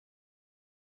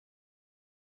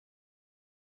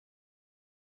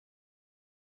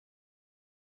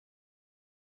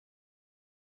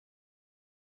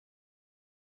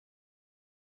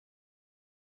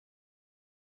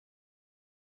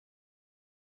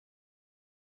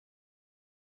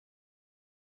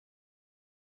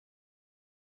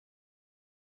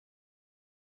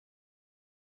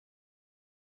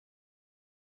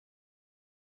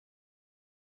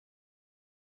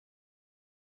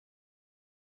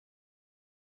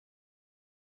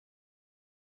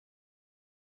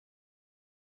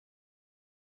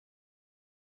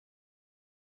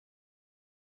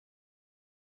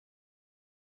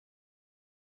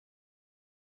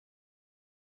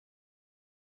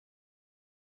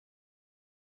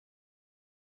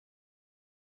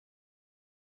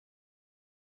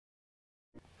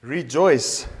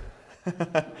Rejoice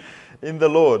in the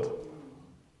Lord.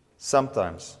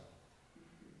 Sometimes.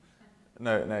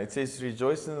 No, it says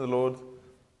rejoice in the Lord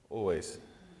always.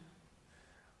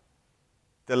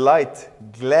 Delight,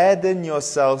 gladden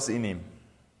yourselves in Him.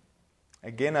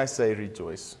 Again I say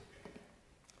rejoice.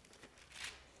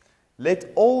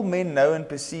 Let all men know and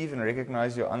perceive and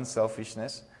recognize your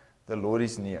unselfishness. The Lord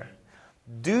is near.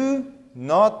 Do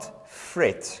not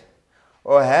fret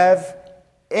or have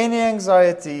any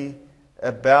anxiety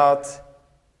about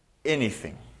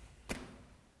anything.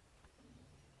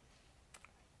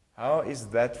 How is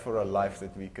that for a life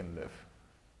that we can live?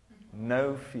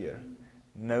 No fear,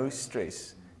 no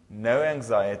stress, no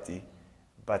anxiety,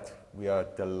 but we are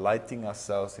delighting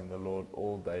ourselves in the Lord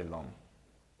all day long.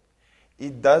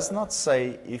 It does not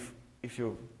say if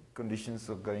your conditions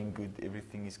are going good,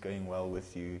 everything is going well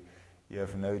with you, you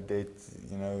have no debt,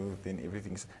 then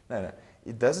everything's... No.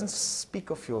 It doesn't speak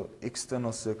of your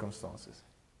external circumstances.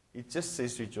 It just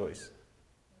says rejoice.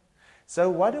 So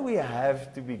what do we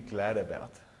have to be glad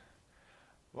about?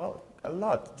 Well, a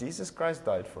lot. Jesus Christ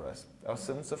died for us. Our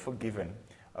sins are forgiven.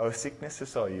 Our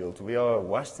sicknesses are healed. We are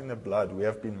washed in the blood. We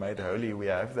have been made holy. We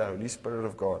have the Holy Spirit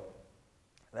of God.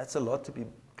 That's a lot to be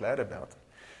glad about.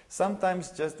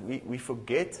 Sometimes just we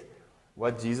forget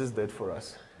what Jesus did for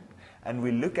us. And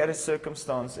we look at a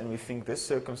circumstance and we think this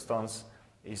circumstance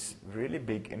is really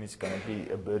big and it's going to be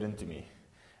a burden to me.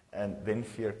 And then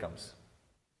fear comes.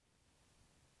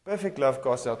 Perfect love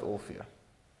casts out all fear.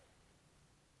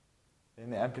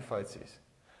 Then the Amplified says,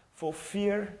 for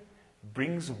fear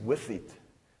brings with it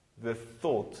the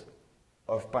thought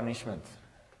of punishment.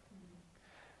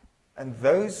 And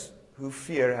those who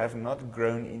fear have not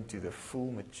grown into the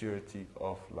full maturity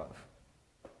of love.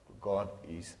 God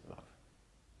is love.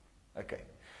 Okay,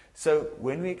 so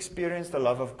when we experience the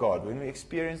love of God, when we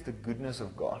experience the goodness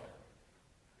of God,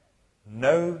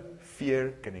 no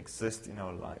fear can exist in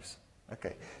our lives.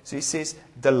 Okay, so he says,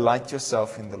 delight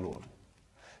yourself in the Lord.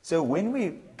 So when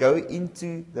we go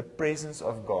into the presence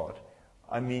of God,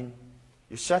 you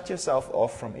shut yourself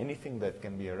off from anything that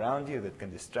can be around you, that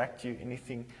can distract you,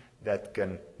 anything that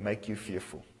can make you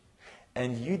fearful.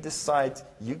 And you decide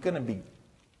you're going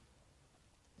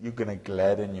to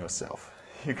gladden yourself.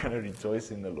 You're going to rejoice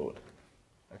in the Lord.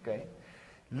 Okay?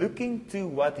 Looking to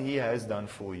what He has done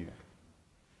for you.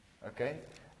 Okay?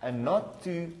 And not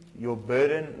to your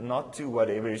burden, not to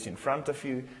whatever is in front of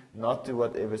you, not to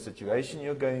whatever situation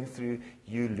you're going through.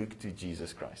 You look to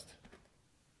Jesus Christ.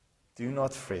 Do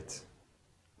not fret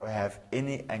or have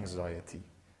any anxiety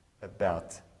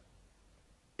about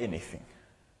anything.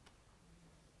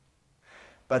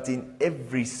 But in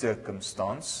every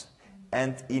circumstance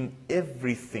and in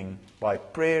everything, by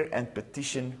prayer and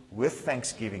petition with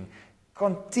thanksgiving,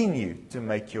 continue to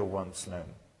make your wants known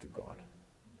to God.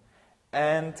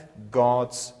 And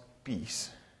God's peace,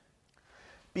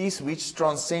 peace which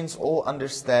transcends all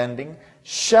understanding,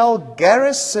 shall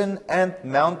garrison and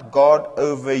mount guard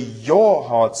over your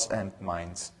hearts and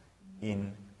minds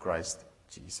in Christ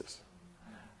Jesus.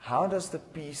 How does the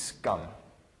peace come?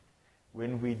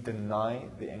 When we deny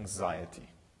the anxiety.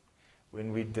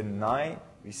 When we deny,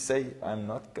 we say, I'm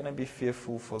not going to be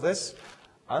fearful for this.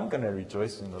 I'm going to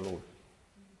rejoice in the Lord.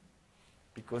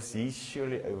 Because He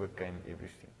surely overcame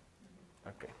everything.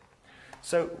 Okay.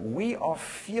 So we are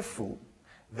fearful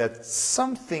that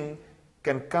something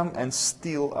can come and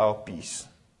steal our peace.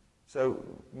 So,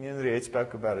 me and Riet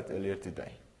spoke about it earlier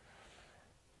today.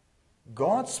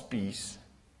 God's peace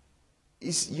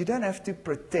is, you don't have to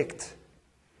protect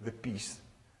the peace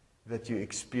that you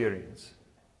experience.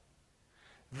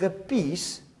 The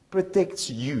peace protects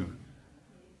you.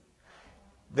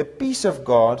 The peace of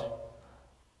God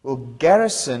will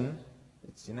garrison,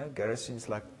 garrison is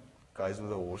like guys with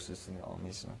the horses in the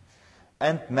armies,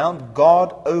 and mount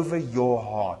guard over your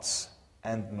hearts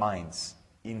and minds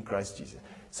in Christ Jesus.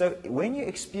 So when you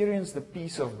experience the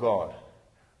peace of God,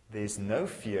 there's no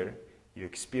fear. You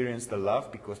experience the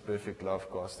love, because perfect love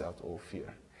casts out all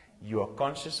fear. You are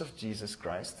conscious of Jesus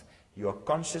Christ. You are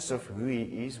conscious of who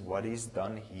He is, what He's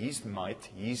done, His might,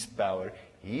 His power,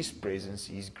 His presence,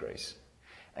 His grace.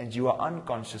 And you are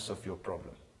unconscious of your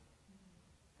problem.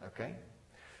 Okay?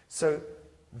 So,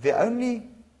 the only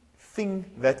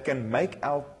thing that can make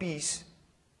our peace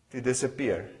to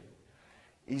disappear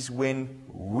is when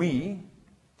we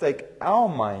take our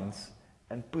minds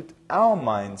and put our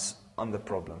minds on the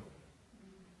problem.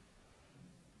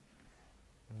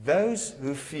 Those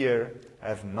who fear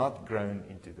have not grown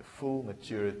into the full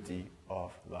maturity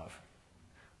of love.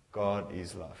 God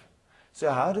is love.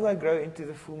 So how do I grow into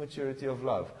the full maturity of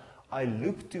love? I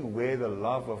look to where the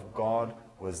love of God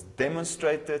was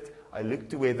demonstrated. I looked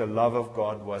to where the love of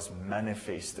God was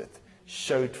manifested,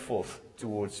 showed forth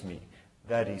towards me.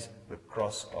 That is the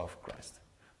cross of Christ.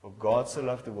 For God so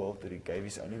loved the world that He gave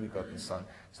His only begotten Son,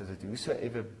 so that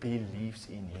whosoever believes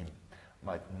in Him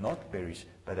might not perish,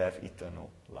 but have eternal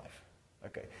life.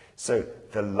 Okay, so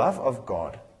the love of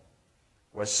God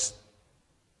was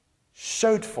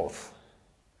showed forth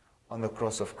on the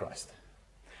cross of Christ.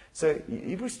 So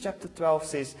Hebrews chapter 12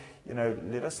 says,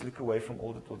 let us look away from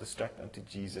all that will distract unto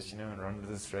Jesus, and run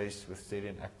this race with steady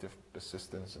and active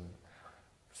persistence and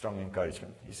strong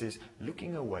encouragement. He says,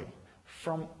 looking away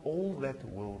from all that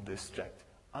will distract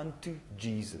unto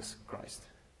Jesus Christ,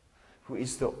 who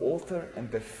is the author and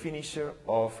the finisher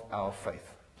of our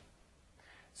faith.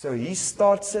 So He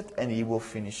starts it and He will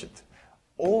finish it.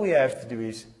 All we have to do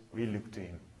is we look to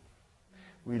Him.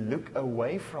 We look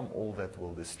away from all that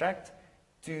will distract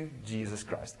to Jesus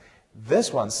Christ.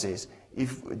 This one says,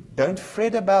 don't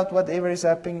fret about whatever is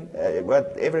happening.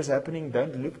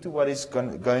 Don't look to what is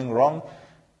going wrong.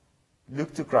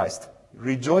 Look to Christ.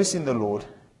 Rejoice in the Lord.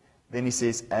 Then he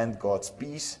says, and God's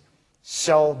peace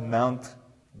shall mount,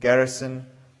 garrison,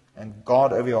 and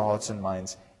guard over your hearts and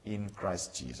minds in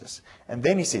Christ Jesus. And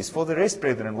then he says, for the rest,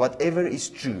 brethren, whatever is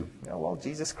true. Well,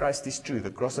 Jesus Christ is true.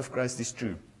 The cross of Christ is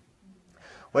true.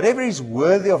 Whatever is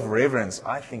worthy of reverence,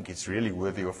 I think it's really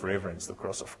worthy of reverence, the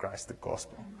cross of Christ, the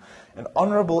gospel. And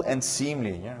honorable and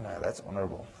seemly. No, that's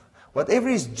honorable. Whatever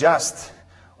is just,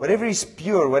 whatever is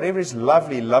pure, whatever is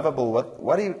lovely, lovable,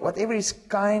 whatever is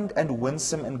kind and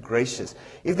winsome and gracious.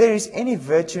 If there is any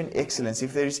virtue and excellence,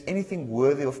 if there is anything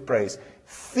worthy of praise,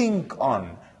 think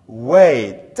on,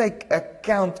 weigh, take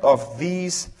account of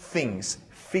these things.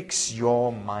 Fix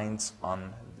your minds on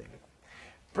them.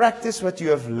 Practice what you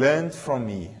have learned from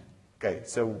me. Okay,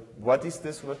 so what is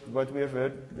this, what we have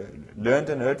learned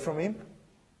and heard from Him?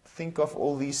 Think of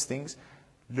all these things.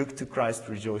 Look to Christ,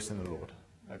 rejoice in the Lord.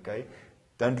 Okay?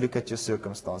 Don't look at your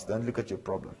circumstance. Don't look at your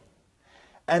problem.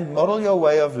 And model your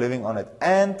way of living on it.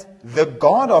 And the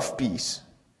God of peace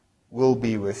will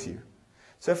be with you.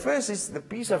 So first is the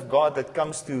peace of God that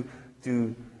comes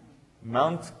to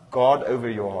mount guard over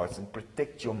your hearts and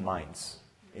protect your minds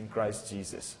in Christ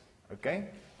Jesus. Okay?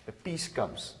 The peace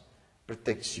comes,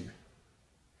 protects you.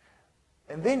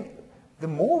 And then the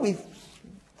more we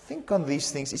think on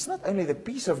these things, it's not only the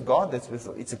peace of God that's with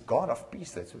us, it's a God of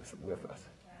peace that's with us.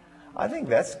 I think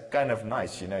that's kind of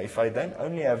nice, if I don't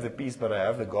only have the peace, but I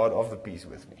have the God of the peace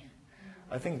with me.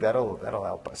 I think that'll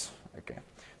help us. Okay.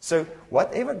 So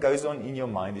whatever goes on in your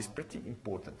mind is pretty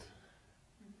important.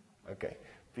 Okay.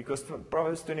 Because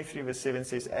Proverbs 23 verse 7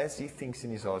 says, as he thinks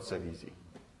in his heart, so is he.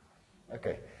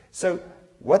 Okay. So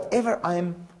whatever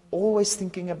I'm always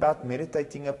thinking about,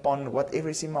 meditating upon, whatever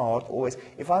is in my heart,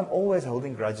 if I'm always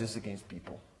holding grudges against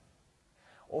people,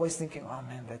 always thinking, oh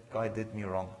man, that guy did me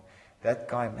wrong. That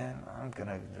guy, man, I'm going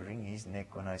to wring his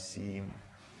neck when I see him.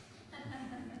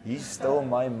 He stole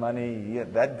my money.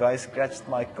 That guy scratched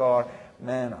my car.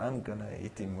 Man, I'm going to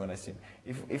hit him when I see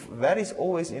him. If that is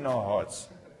always in our hearts,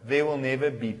 there will never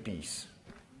be peace.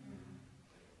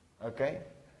 Okay?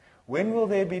 When will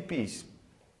there be peace?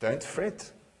 Don't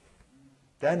fret.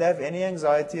 Don't have any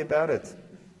anxiety about it.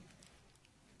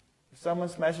 If someone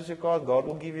smashes your car, God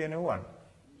will give you a new one.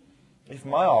 If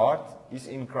my heart is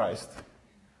in Christ,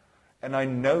 and I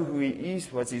know who He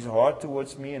is, what's His heart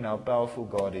towards me, and how powerful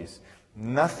God is,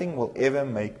 nothing will ever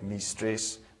make me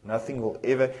stress. Nothing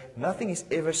is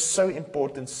ever so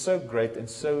important, so great,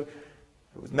 and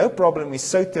no problem is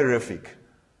so terrific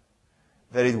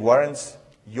that it warrants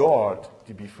your heart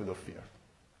to be full of fear.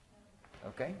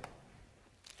 Okay?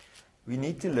 We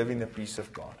need to live in the peace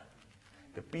of God.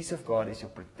 The peace of God is your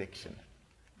protection.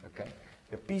 Okay?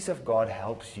 The peace of God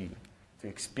helps you to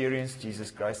experience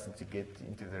Jesus Christ and to get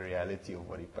into the reality of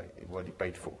what He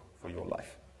paid for your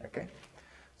life. Okay?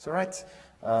 So right,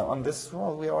 on this,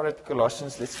 we are at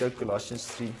Colossians. Let's go Colossians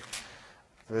 3,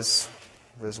 verse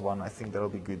 1. I think that'll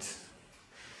be good.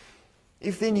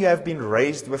 If then you have been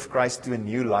raised with Christ to a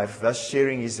new life, thus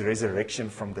sharing His resurrection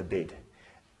from the dead,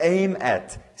 aim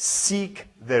at, seek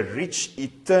the rich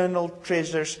eternal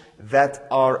treasures that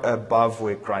are above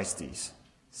where Christ is,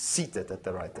 seated at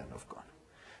the right hand of God.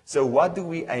 So what do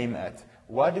we aim at?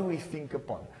 What do we think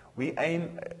upon? We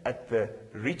aim at the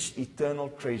rich eternal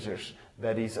treasures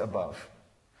that is above.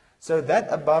 So that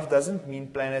above doesn't mean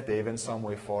planet heaven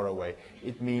somewhere far away.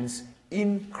 It means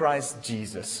in Christ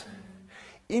Jesus.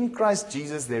 In Christ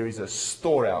Jesus there is a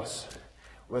storehouse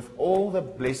with all the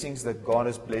blessings that God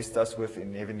has blessed us with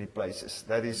in heavenly places.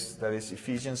 That is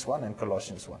Ephesians 1 and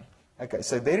Colossians 1. Okay,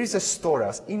 so there is a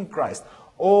storehouse in Christ.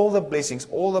 All the blessings,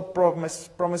 all the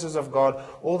promises of God,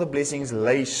 all the blessings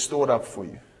lay stored up for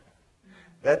you.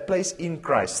 That place in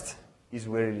Christ is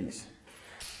where it is.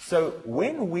 So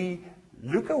when we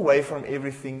look away from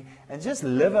everything and just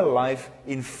live a life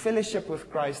in fellowship with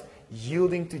Christ,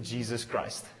 yielding to Jesus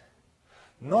Christ,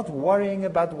 not worrying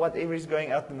about whatever is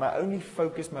going out, my only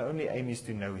focus, my only aim is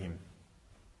to know Him.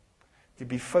 To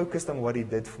be focused on what He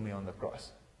did for me on the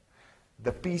cross.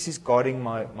 The peace is guarding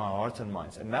my heart and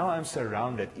mind. And now I'm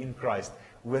surrounded in Christ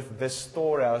with the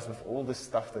storehouse, with all the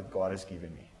stuff that God has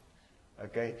given me.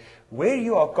 Okay? Where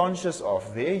you are conscious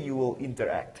of, there you will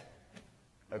interact.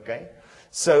 Okay?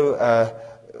 So,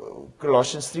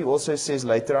 Colossians 3 also says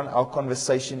later on, our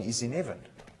conversation is in heaven.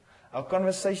 Our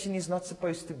conversation is not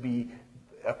supposed to be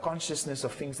a consciousness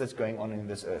of things that's going on in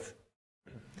this earth.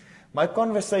 My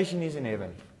conversation is in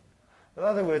heaven. In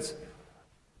other words,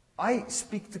 I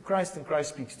speak to Christ and Christ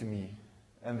speaks to me.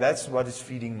 And that's what is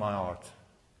feeding my heart.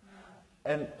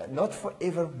 And not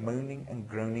forever moaning and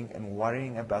groaning and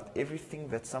worrying about everything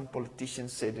that some politician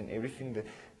said and everything that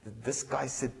this guy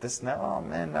said this. Now, oh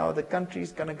man, now the country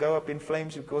is going to go up in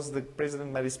flames because the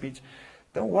president made a speech.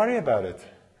 Don't worry about it.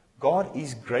 God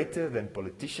is greater than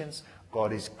politicians.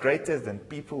 God is greater than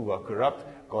people who are corrupt.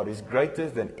 God is greater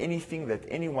than anything that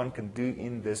anyone can do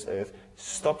in this earth.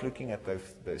 Stop looking at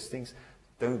those things.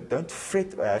 Don't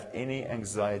fret or have any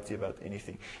anxiety about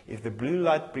anything. If the blue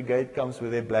light brigade comes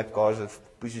with their black cars that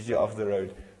pushes you off the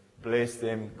road, bless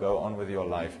them, go on with your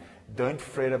life. Don't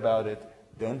fret about it.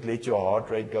 Don't let your heart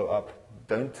rate go up.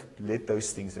 Don't let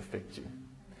those things affect you.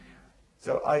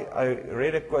 So I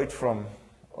read a quote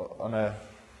on a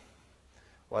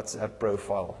WhatsApp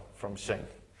profile from Shane.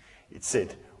 It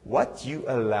said, what you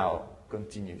allow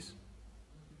continues.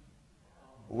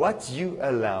 What you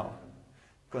allow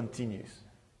continues.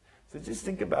 So just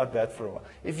think about that for a while.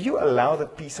 If you allow the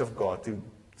peace of God to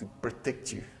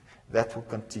protect you, that will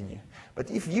continue.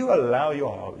 But if you allow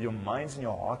your minds and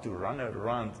your heart to run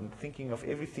around and thinking of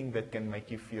everything that can make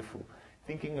you fearful,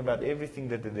 thinking about everything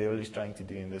that the devil is trying to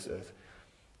do in this earth,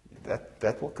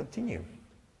 that will continue.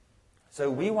 So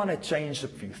we want to change a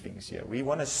few things here. We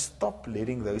want to stop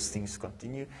letting those things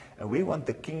continue, and we want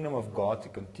the kingdom of God to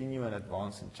continue and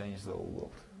advance and change the whole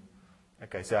world.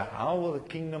 Okay, so how will the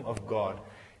kingdom of God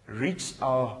reach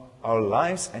our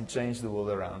lives and change the world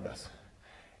around us?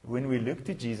 When we look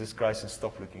to Jesus Christ and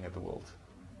stop looking at the world.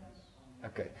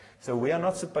 Okay, so we are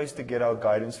not supposed to get our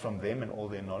guidance from them and all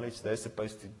their knowledge. They're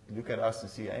supposed to look at us and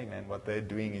see, hey man, what they're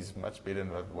doing is much better than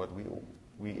what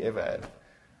we ever had.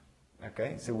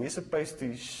 Okay, so we're supposed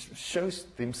to show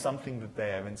them something that they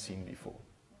haven't seen before.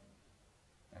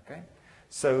 Okay,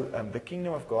 so the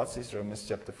kingdom of God, says Romans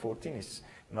chapter 14, is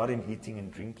not in eating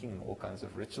and drinking and all kinds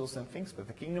of rituals and things, but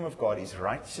the kingdom of God is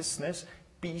righteousness,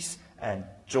 peace, and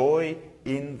joy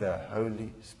in the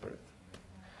Holy Spirit.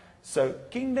 So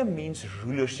kingdom means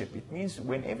rulership. It means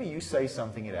whenever you say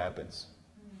something, it happens.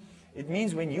 It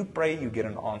means when you pray, you get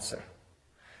an answer.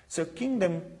 So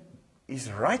kingdom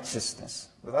is righteousness.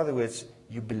 In other words,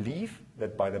 you believe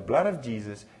that by the blood of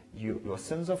Jesus, your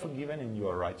sins are forgiven and you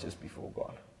are righteous before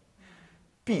God.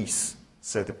 Peace.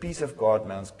 So the peace of God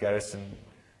mounts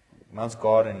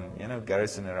God and,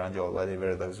 garrison around you, or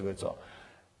whatever those words are.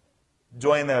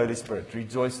 Joy in the Holy Spirit.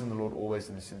 Rejoice in the Lord always.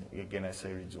 And again, I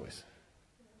say rejoice.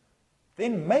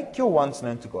 Then make your wants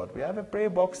known to God. We have a prayer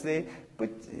box there.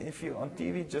 If you're on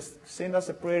TV, just send us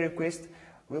a prayer request.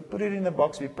 We'll put it in the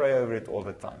box. We pray over it all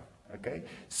the time. Okay?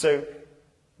 So,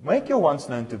 make your wants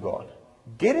known to God.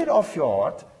 Get it off your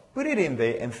heart. Put it in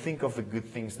there and think of the good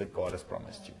things that God has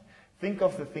promised you. Think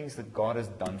of the things that God has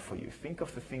done for you. Think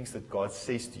of the things that God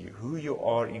says to you. Who you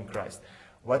are in Christ.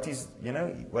 What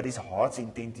His heart's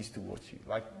intent is towards you.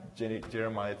 Like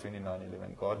Jeremiah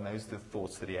 29:11. God knows the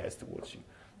thoughts that He has towards you.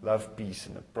 Love, peace,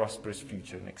 and a prosperous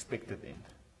future, and expected end.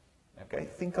 Okay?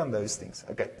 Think on those things.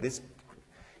 Okay, let's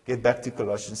get back to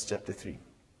Colossians chapter 3.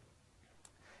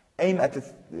 Aim at the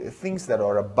things that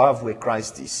are above where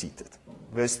Christ is seated.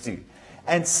 Verse 2.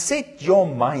 And set your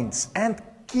minds and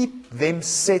keep them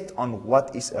set on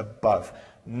what is above,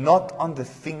 not on the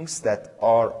things that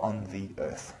are on the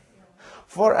earth.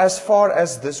 For as far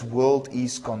as this world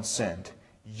is concerned,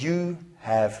 you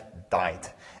have died,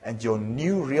 and your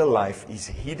new real life is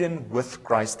hidden with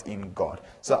Christ in God.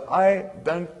 So I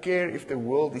don't care if the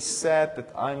world is sad that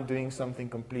I'm doing something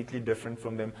completely different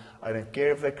from them. I don't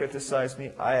care if they criticize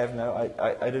me. I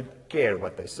don't care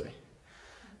what they say.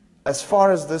 As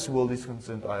far as this world is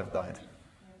concerned, I have died.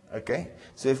 Okay?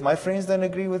 So if my friends don't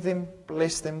agree with him,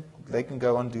 bless them. They can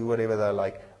go and do whatever they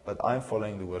like. But I'm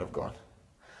following the Word of God.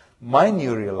 My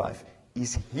new real life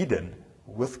is hidden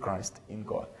with Christ in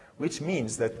God. Which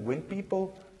means that when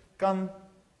people come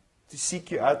to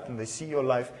seek you out and they see your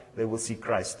life, they will see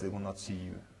Christ. They will not see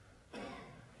you.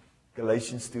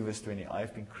 Galatians 2 verse 20, I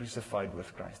have been crucified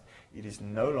with Christ. It is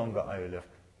no longer I who live.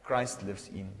 Christ lives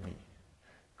in me.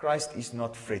 Christ is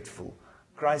not fretful.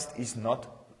 Christ is not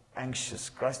anxious.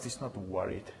 Christ is not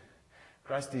worried.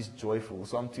 Christ is joyful.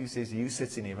 Psalm 2 says, he who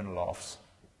sits in heaven laughs.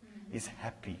 He's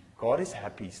happy. God is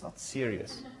happy. He's not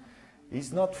serious.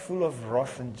 He's not full of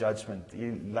wrath and judgment.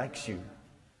 He likes you.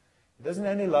 He doesn't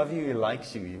only love you, he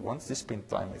likes you. He wants to spend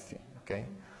time with you. Okay?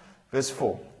 Verse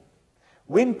 4.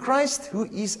 When Christ, who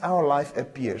is our life,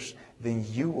 appears, then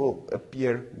you will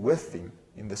appear with him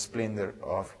in the splendor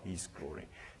of his glory.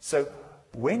 So,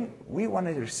 when we want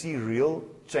to see real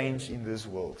change in this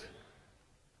world,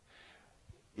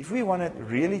 if we want to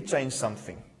really change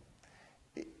something,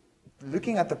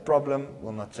 looking at the problem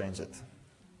will not change it.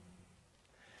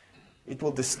 It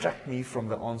will distract me from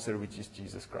the answer, which is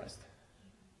Jesus Christ.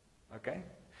 Okay?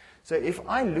 So if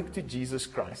I look to Jesus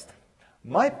Christ,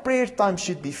 my prayer time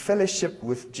should be fellowship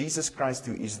with Jesus Christ,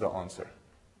 who is the answer.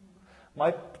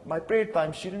 My prayer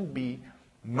time shouldn't be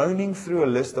moaning through a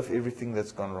list of everything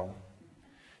that's gone wrong.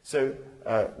 So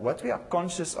what we are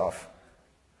conscious of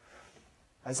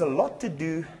has a lot to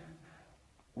do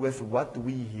with what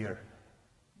we hear.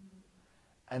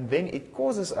 And then it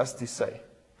causes us to say.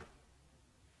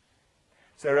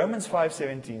 So Romans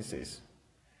 5:17 says,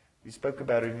 we spoke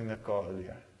about it in the car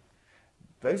earlier,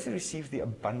 those who receive the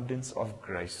abundance of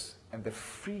grace and the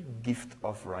free gift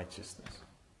of righteousness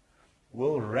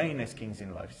will reign as kings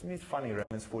in life. Isn't it funny?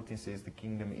 Romans 14 says the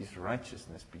kingdom is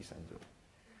righteousness, peace and joy.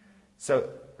 So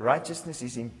righteousness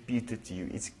is imputed to you.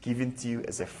 It's given to you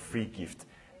as a free gift.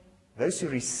 Those who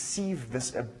receive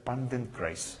this abundant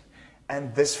grace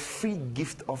and this free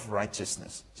gift of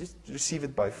righteousness, just receive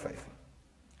it by faith,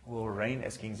 will reign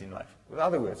as kings in life. In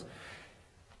other words,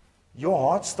 your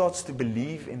heart starts to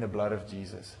believe in the blood of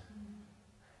Jesus.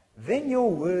 Then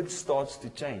your word starts to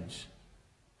change.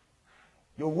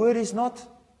 Your word is not,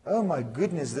 oh my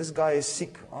goodness, this guy is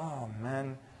sick. Oh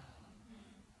man.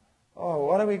 Oh,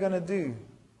 what are we going to do?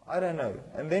 I don't know.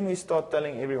 And then we start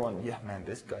telling everyone, yeah man,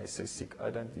 this guy is so sick. I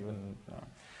don't even know.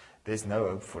 There's no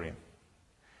hope for him.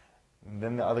 And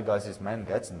then the other guy says, man,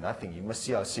 that's nothing. You must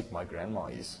see how sick my grandma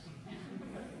is.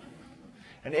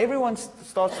 And everyone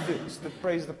starts to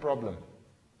praise the problem.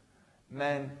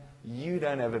 Man, you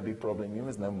don't have a big problem. You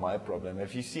must know my problem.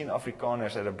 Have you seen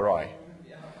Afrikaners at a braai?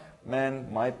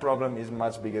 Man, my problem is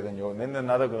much bigger than yours. And then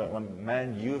another one,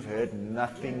 man, you've heard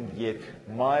nothing yet.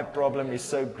 My problem is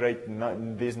so great,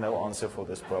 there's no answer for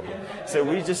this problem. So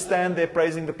we just stand there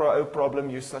praising the problem.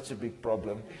 You're such a big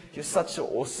problem. You're such an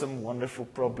awesome, wonderful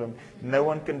problem. No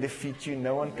one can defeat you.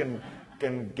 No one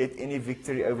can get any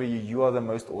victory over you. You are the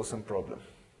most awesome problem.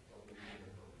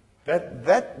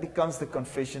 That becomes the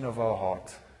confession of our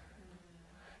heart.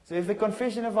 So if the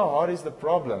confession of our heart is the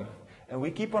problem, and we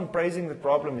keep on praising the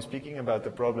problem and speaking about the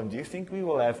problem, do you think we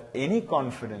will have any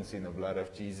confidence in the blood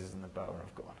of Jesus and the power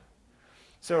of God?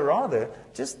 So rather,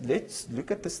 just let's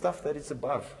look at the stuff that is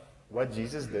above, what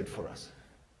Jesus did for us.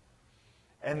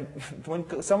 And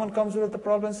when someone comes with the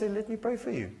problem and says, let me pray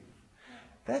for you,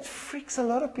 that freaks a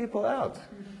lot of people out.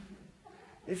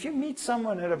 If you meet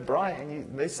someone at a braai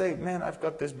and they say, man, I've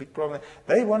got this big problem,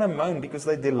 they want to moan because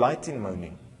they delight in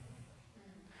moaning.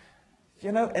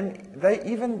 You know, and they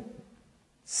even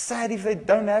sad if they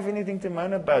don't have anything to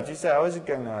moan about. You say, how is it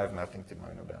going? No, I have nothing to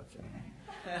moan about.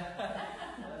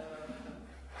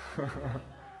 You know?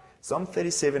 Psalm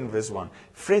 37 verse 1.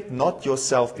 Fret not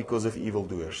yourself because of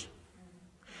evildoers.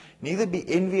 Neither be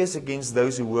envious against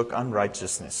those who work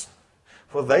unrighteousness,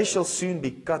 for they shall soon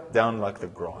be cut down like the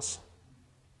grass.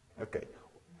 Okay.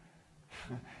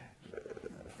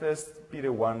 1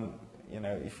 Peter 1,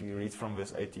 if you read from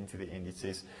verse 18 to the end, it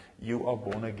says, you are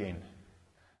born again,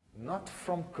 not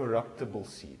from corruptible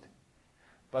seed,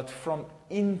 but from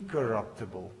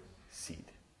incorruptible seed.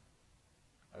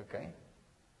 Okay?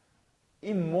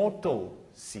 Immortal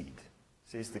seed,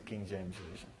 says the King James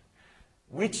Version,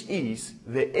 which is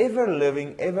the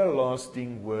ever-living,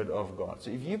 everlasting Word of God.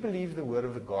 So if you believe the word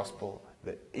of the gospel,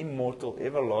 the immortal,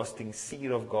 everlasting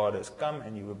seed of God has come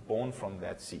and you were born from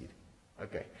that seed.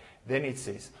 Okay. Then it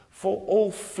says, for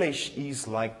all flesh is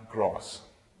like grass.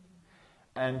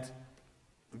 And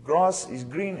the grass is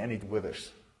green and it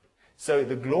withers. So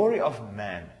the glory of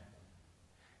man,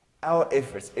 our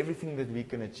efforts, everything that we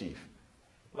can achieve,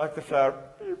 like the flower,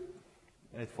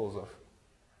 and it falls off.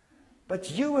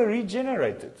 But you were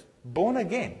regenerated, born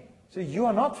again. So you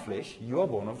are not flesh, you are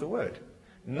born of the Word.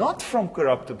 Not from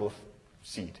corruptible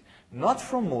seed, not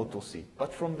from mortal seed,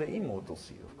 but from the immortal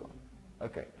seed of God.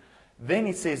 Okay. Then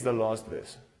it says the last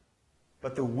verse.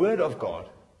 But the Word of God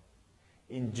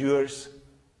endures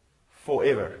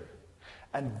forever.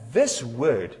 And this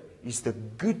Word is the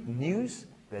good news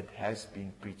that has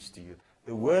been preached to you.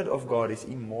 The Word of God is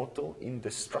immortal,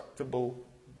 indestructible,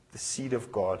 the seed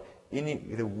of God.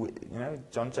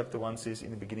 John chapter 1 says,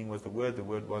 in the beginning was the Word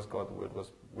was God, the Word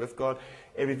was with God.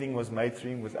 Everything was made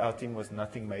through Him, without Him was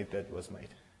nothing made that was made.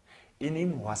 In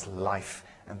Him was life,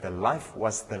 and the life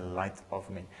was the light of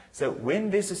men. So when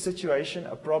there's a situation,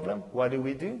 a problem, what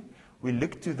do? We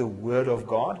look to the Word of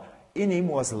God. In Him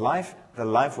was life, the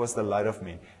life was the light of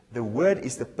men. The Word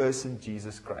is the person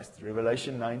Jesus Christ.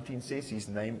 Revelation 19 says His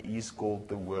name is called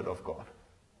the Word of God.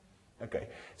 Okay,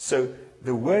 so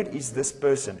the Word is this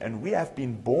person, and we have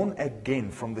been born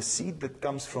again from the seed that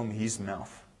comes from His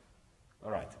mouth.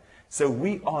 All right, so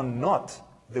we are not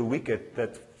the wicked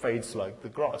that fades like the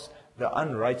grass, the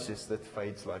unrighteous that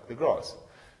fades like the grass.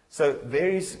 So there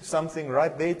is something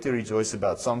right there to rejoice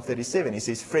about. Psalm 37, he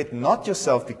says, fret not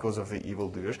yourself because of the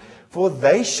evildoers, for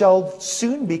they shall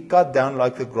soon be cut down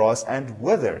like the grass and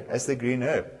wither as the green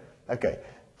herb. Okay,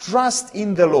 trust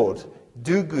in the Lord,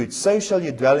 do good, so shall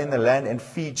you dwell in the land and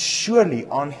feed surely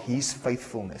on His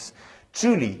faithfulness.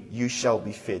 Truly you shall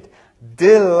be fed.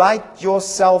 Delight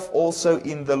yourself also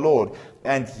in the Lord,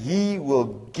 and He will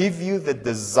give you the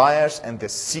desires and the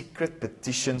secret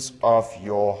petitions of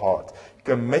your heart.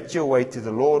 Commit your way to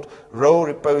the Lord.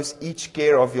 Repose each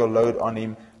care of your load on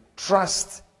Him.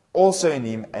 Trust also in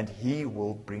Him, and He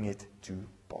will bring it to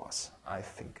pass. I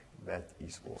think that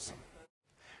is awesome.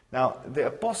 Now, the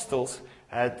apostles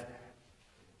had,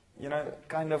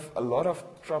 kind of a lot of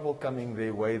trouble coming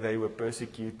their way. They were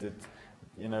persecuted.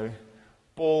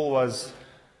 Paul was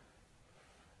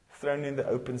thrown in the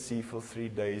open sea for 3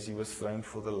 days. He was thrown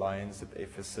for the lions at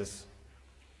Ephesus.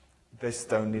 They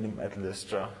stoned him at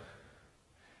Lystra.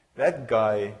 That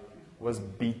guy was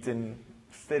beaten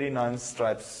 39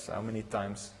 stripes, how many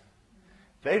times?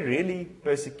 They really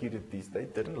persecuted these. They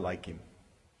didn't like him.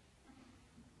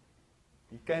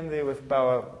 He came there with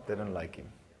power, didn't like him.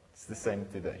 It's the same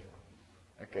today.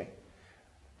 Okay.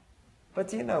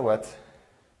 But you know what?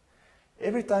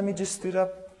 Every time he just stood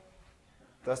up,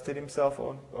 dusted himself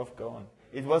off, go on.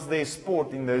 It was their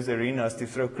sport in those arenas to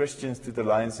throw Christians to the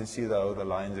lions and see how the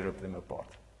lions rip them apart.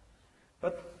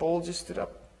 But Paul just stood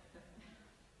up.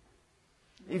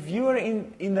 If you are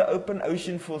in the open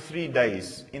ocean for 3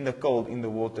 days, in the cold, in the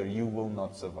water, you will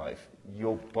not survive.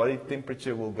 Your body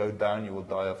temperature will go down, you will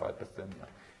die of hypothermia.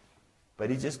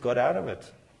 But he just got out of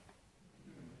it.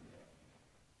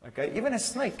 Okay, even a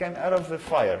snake came out of the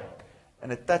fire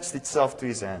and attached itself to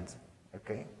his hand.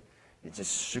 Okay, he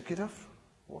just shook it off,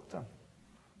 walked on.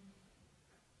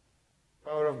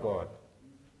 Power of God,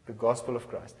 the gospel of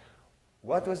Christ.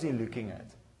 What was he looking at?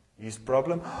 His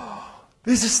problem?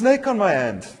 There's a snake on my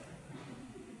hand.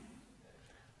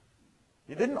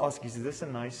 He didn't ask, is this a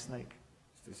nice snake?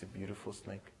 Is this a beautiful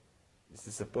snake? Is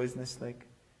this a poisonous snake?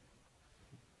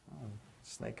 Oh,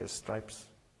 snake has stripes.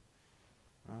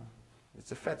 Oh,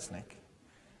 it's a fat snake.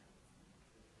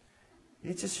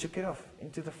 He just shook it off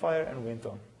into the fire and went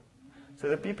on. So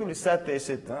the people who sat there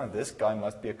said, this guy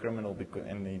must be a criminal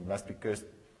and he must be cursed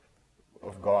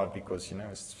of God because,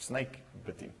 a snake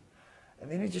bit him. And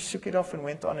then he just shook it off and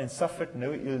went on and suffered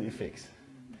no ill effects,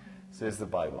 says the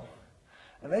Bible.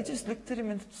 And they just looked at him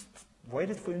and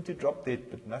waited for him to drop dead,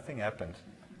 but nothing happened.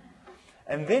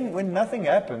 And then when nothing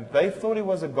happened, they thought he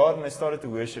was a god and they started to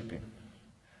worship him.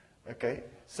 Okay?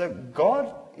 So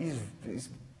God is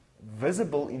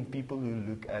visible in people who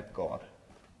look at God.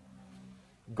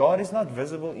 God is not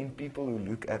visible in people who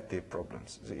look at their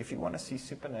problems. So if you want to see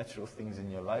supernatural things in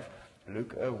your life,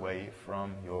 look away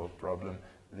from your problem.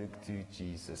 Look to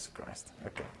Jesus Christ.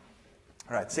 Okay.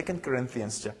 All right, 2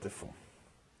 Corinthians chapter 4.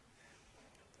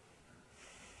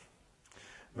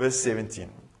 Verse 17. I'll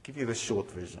give you the short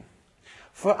version.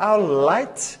 For our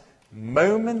light,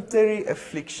 momentary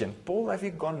affliction. Paul, have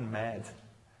you gone mad?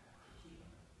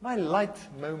 My light,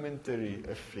 momentary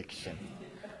affliction.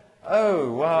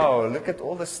 Oh, wow, look at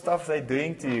all the stuff they're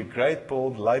doing to you. Great,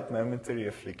 Paul, light, momentary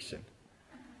affliction.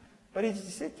 But he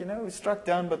said, we're struck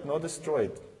down but not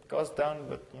destroyed. Cast down,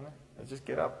 but, let's just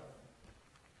get up.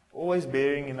 Always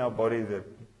bearing in our body the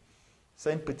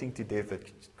same putting to death that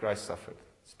Christ suffered.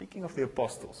 Speaking of the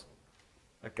apostles.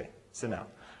 Okay, so now,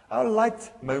 our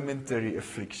light momentary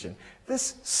affliction,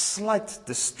 this slight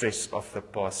distress of the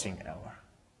passing hour,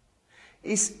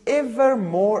 is ever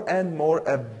more and more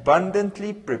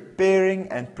abundantly preparing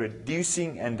and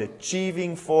producing and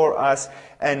achieving for us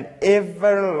an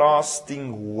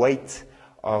everlasting weight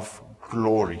of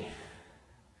glory.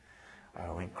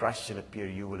 When Christ shall appear,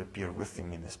 you will appear with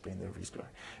him in the splendor of his glory.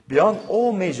 Beyond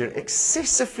all measure,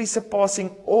 excessively surpassing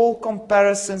all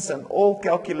comparisons and all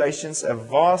calculations, a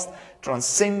vast,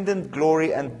 transcendent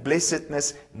glory and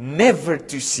blessedness never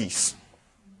to cease.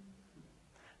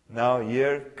 Now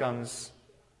here comes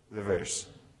the verse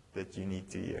that you need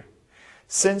to hear.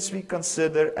 Since we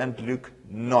consider and look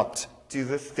not to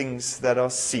the things that are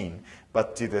seen,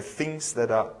 but to the things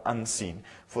that are unseen.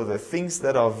 For the things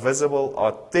that are visible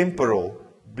are temporal,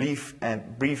 brief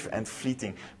and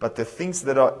fleeting. But the things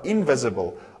that are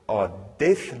invisible are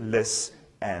deathless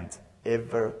and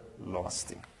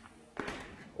everlasting.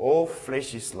 All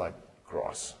flesh is like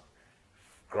grass.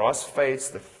 Grass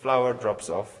fades, the flower drops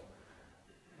off.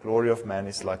 Glory of man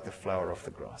is like the flower of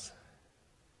the grass.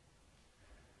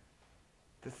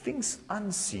 The things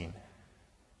unseen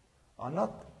are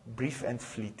not brief and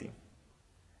fleeting.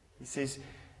 He says,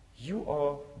 you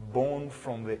are born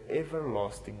from the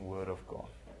everlasting word of God.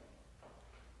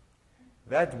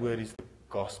 That word is the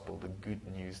gospel, the good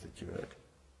news that you heard.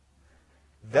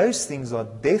 Those things are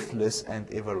deathless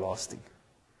and everlasting.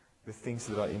 The things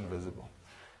that are invisible.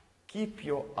 Keep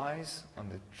your eyes on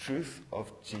the truth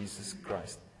of Jesus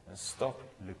Christ and stop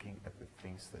looking at the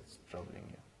things that's troubling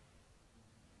you.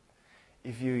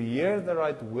 If you hear the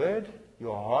right word,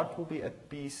 your heart will be at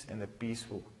peace and the peace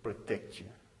will protect you.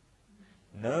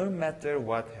 No matter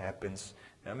what happens,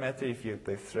 no matter if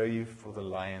they throw you for the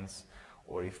lions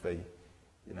or if they,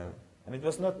 and it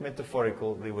was not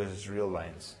metaphorical, there was real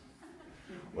lions.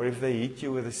 Or if they hit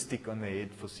you with a stick on the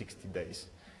head for 60 days.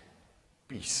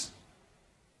 Peace.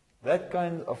 That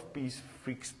kind of peace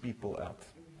freaks people out.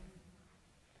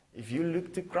 If you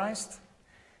look to Christ,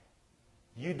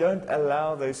 you don't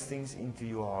allow those things into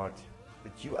your heart,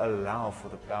 but you allow for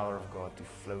the power of God to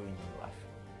flow in your life.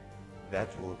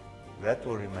 That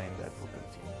will remain, that will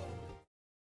continue.